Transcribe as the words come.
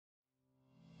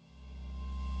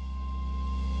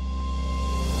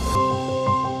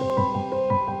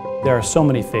There are so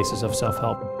many faces of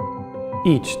self-help.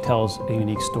 Each tells a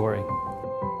unique story.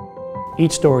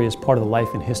 Each story is part of the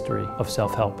life and history of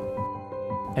self-help,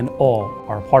 and all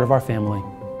are a part of our family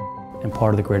and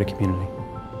part of the greater community.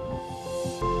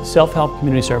 Selfhelp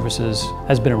Community Services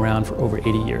has been around for over 80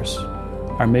 years.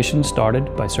 Our mission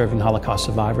started by serving Holocaust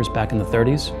survivors back in the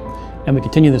 30s, and we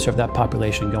continue to serve that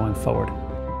population going forward.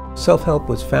 Self-Help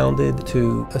was founded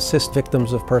to assist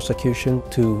victims of persecution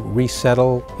to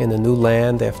resettle in a new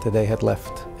land after they had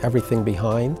left everything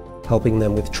behind, helping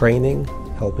them with training,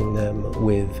 helping them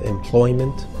with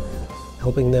employment,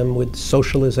 helping them with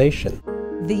socialization.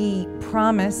 The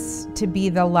promise to be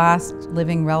the last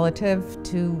living relative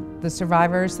to the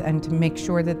survivors and to make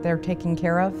sure that they're taken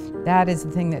care of, that is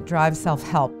the thing that drives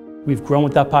self-help. We've grown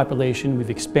with that population,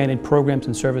 we've expanded programs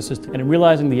and services, and in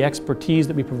realizing the expertise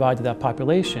that we provide to that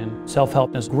population,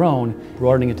 Self-Help has grown,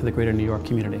 broadening it to the greater New York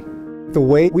community. The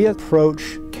way we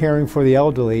approach caring for the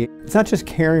elderly, it's not just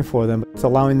caring for them, it's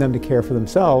allowing them to care for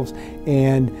themselves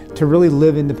and to really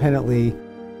live independently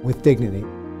with dignity.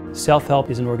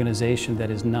 Self-Help is an organization that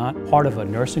is not part of a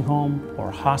nursing home or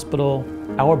a hospital.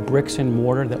 Our bricks and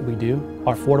mortar that we do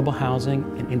are affordable housing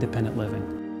and independent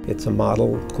living. It's a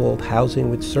model called Housing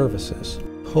with Services.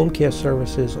 Home care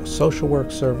services, social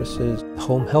work services,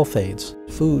 home health aides,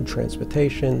 food,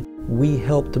 transportation. We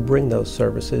help to bring those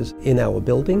services in our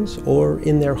buildings or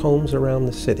in their homes around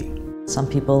the city. Some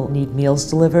people need meals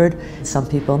delivered, some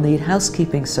people need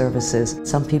housekeeping services,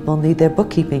 some people need their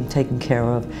bookkeeping taken care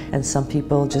of, and some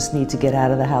people just need to get out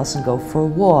of the house and go for a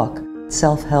walk.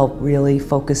 Self-help really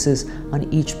focuses on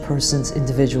each person's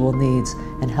individual needs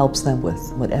and helps them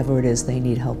with whatever it is they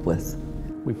need help with.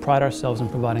 We pride ourselves in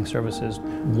providing services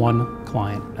one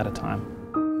client at a time.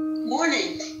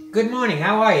 Morning. Good morning,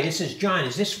 how are you? This is John.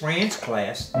 Is this Fran's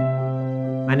class?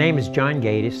 My name is John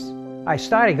Gatis. I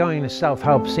started going to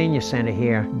Self-Help Senior Center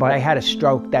here, but I had a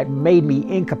stroke that made me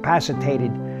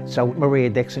incapacitated. So Maria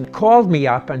Dixon called me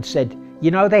up and said, you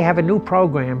know, they have a new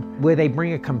program where they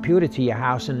bring a computer to your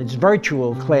house and it's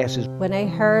virtual classes. When I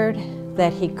heard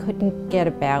that he couldn't get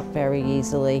about very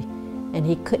easily and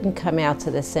he couldn't come out to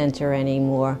the center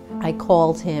anymore, I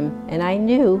called him and I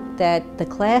knew that the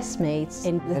classmates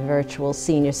in the virtual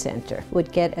senior center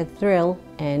would get a thrill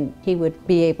and he would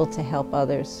be able to help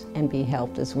others and be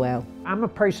helped as well. I'm a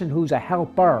person who's a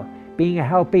helper. Being a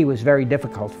helpee was very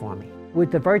difficult for me.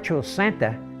 With the virtual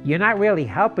center, you're not really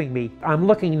helping me. I'm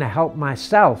looking to help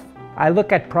myself. I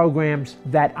look at programs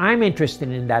that I'm interested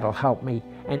in that'll help me,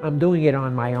 and I'm doing it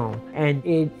on my own. And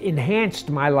it enhanced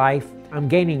my life. I'm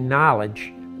gaining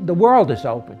knowledge. The world is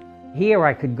open. Here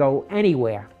I could go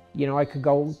anywhere. You know, I could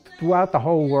go throughout the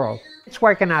whole world. It's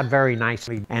working out very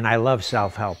nicely, and I love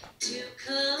self-help.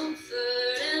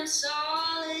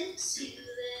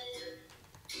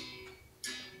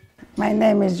 My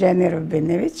name is Jenny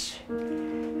Rubinevich.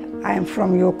 I am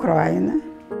from Ukraine.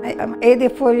 I am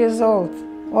 84 years old,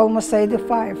 almost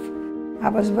 85. I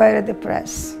was very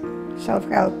depressed.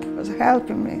 Self-help was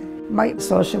helping me. My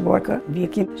social worker,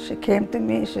 Vicky, she came to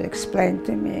me, she explained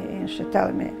to me, and she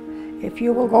told me, if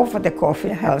you will go for the coffee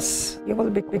house, you will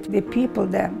be with the people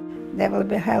there. They will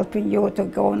be helping you to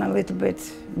go on a little bit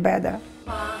better.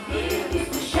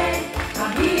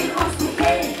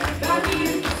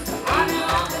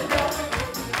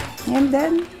 And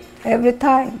then, every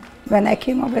time when I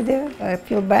came over there, I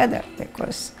feel better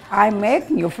because I make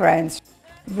new friends.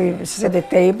 We sit at the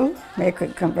table,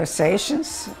 make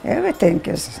conversations, everything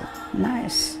is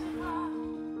nice.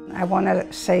 I want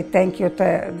to say thank you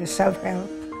to the Self-Help.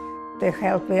 They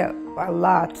help me a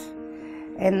lot.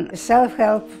 And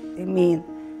Self-Help, it means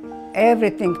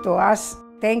everything to us.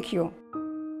 Thank you.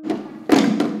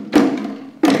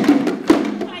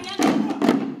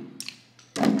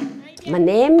 My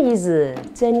name is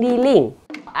Zhenli Lin.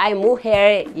 I moved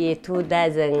here in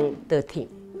 2013.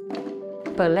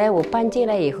 本来我搬进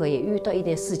来以后也遇到一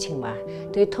点事情嘛，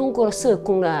对，通过了社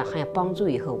工呢，好像帮助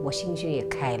以后，我心胸也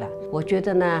开了。我觉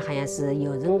得呢，好像是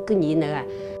有人跟你那个，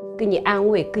跟你安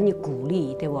慰，跟你鼓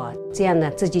励，对吧？这样呢，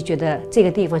自己觉得这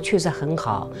个地方确实很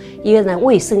好，一个呢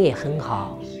卫生也很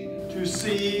好。To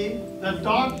see the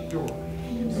doctor.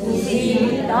 To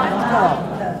see the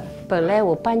doctor. 本来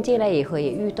我搬进来以后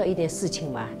也遇到一点事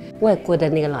情嘛，外国的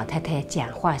那个老太太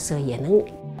讲话时候也能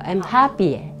I'm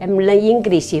happy. I'm learning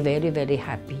English very, very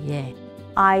happy.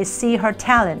 I see her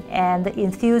talent and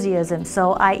enthusiasm,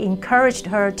 so I encouraged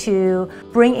her to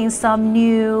bring in some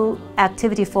new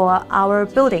activity for our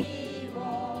building.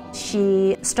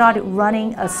 She started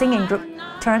running a singing group,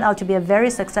 turned out to be a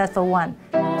very successful one.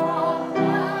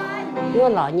 因为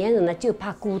老年人呢就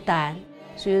怕孤单，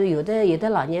所以有的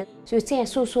老年，所以这样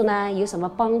叔叔呢有什么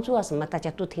帮助啊什么，大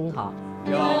家都挺好。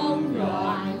永远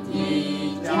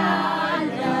一家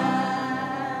人。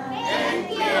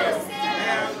Thank you,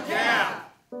 Selfhelp.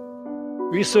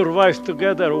 We survived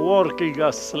together working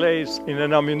as slaves in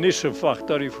an ammunition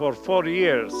factory for 4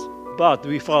 years, but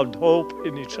we found hope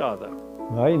in each other.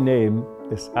 My name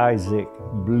is Isaac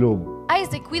Bloom.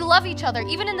 Isaac, we love each other.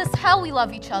 Even in this hell, we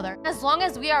love each other. As long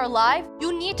as we are alive,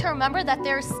 you need to remember that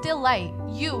there is still light.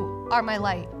 You are my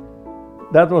light.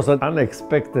 That was an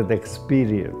unexpected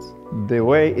experience. The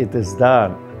way it is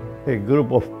done, a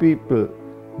group of people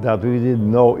that we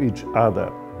didn't know each other.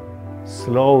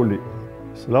 Slowly,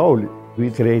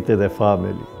 we created a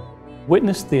family.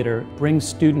 Witness Theater brings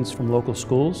students from local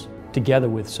schools together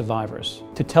with survivors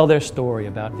to tell their story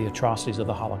about the atrocities of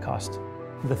the Holocaust.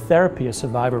 The therapy a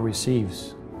survivor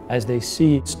receives as they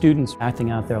see students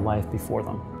acting out their life before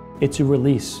them. It's a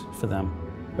release for them,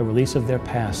 a release of their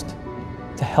past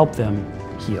to help them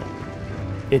heal.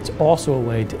 It's also a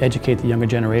way to educate the younger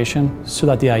generation so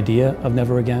that the idea of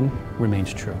never again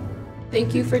remains true.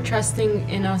 Thank you for trusting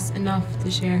in us enough to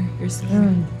share your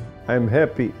story. I'm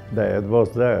happy that it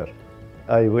was there.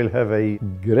 I will have a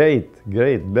great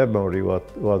memory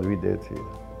what we did here.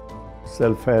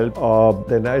 Self-help are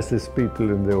the nicest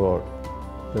people in the world.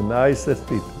 The nicest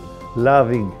people.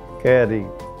 Loving, caring,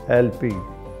 helping.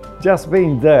 Just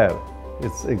being there,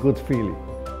 it's a good feeling.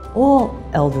 All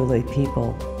elderly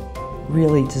people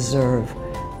really deserve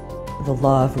the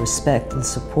love, respect, and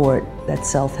support that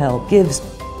self-help gives.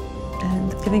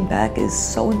 And giving back is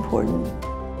so important.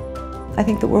 I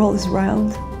think the world is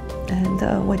round,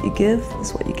 and what you give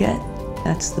is what you get.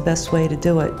 That's the best way to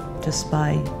do it, just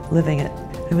by living it.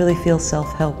 I really feel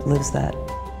self-help lives that.